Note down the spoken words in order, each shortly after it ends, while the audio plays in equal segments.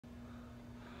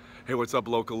Hey, what's up,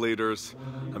 local leaders?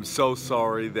 I'm so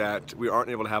sorry that we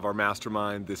aren't able to have our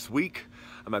mastermind this week.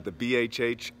 I'm at the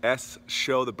BHHS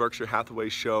show, the Berkshire Hathaway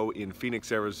show in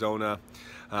Phoenix, Arizona.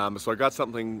 So I got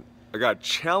a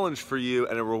challenge for you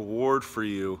and a reward for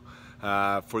you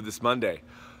for this Monday.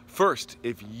 First,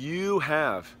 if you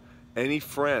have any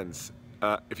friends,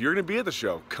 if you're gonna be at the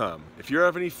show, come. If you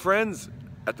have any friends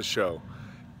at the show,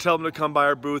 tell them to come by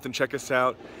our booth and check us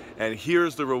out. And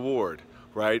here's the reward,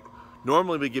 right?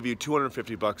 Normally we give you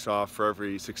 $250 off for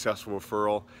every successful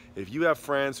referral. If you have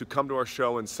friends who come to our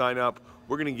show and sign up,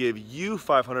 we're gonna give you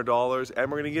 $500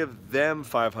 and we're gonna give them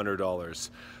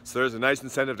 $500. So there's a nice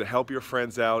incentive to help your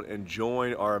friends out and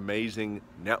join our amazing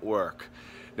network.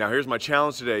 Now here's my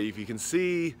challenge today. If you can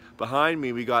see behind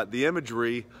me, we got the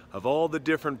imagery of all the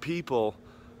different people,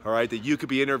 all right, that you could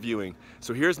be interviewing.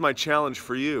 So here's my challenge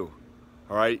for you,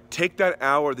 all right? Take that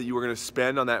hour that you were gonna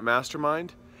spend on that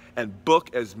mastermind and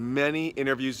book as many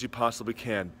interviews as you possibly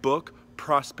can. Book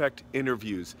prospect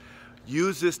interviews.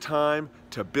 Use this time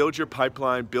to build your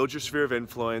pipeline, build your sphere of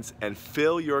influence, and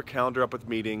fill your calendar up with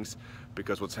meetings,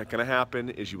 because what's gonna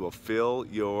happen is you will fill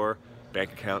your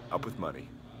bank account up with money.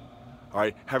 All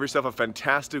right, have yourself a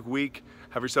fantastic week.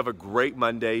 Have yourself a great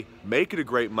Monday. Make it a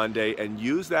great Monday and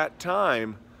use that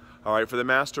time, all right, for the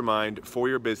mastermind, for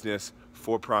your business,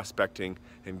 for prospecting,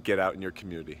 and get out in your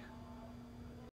community.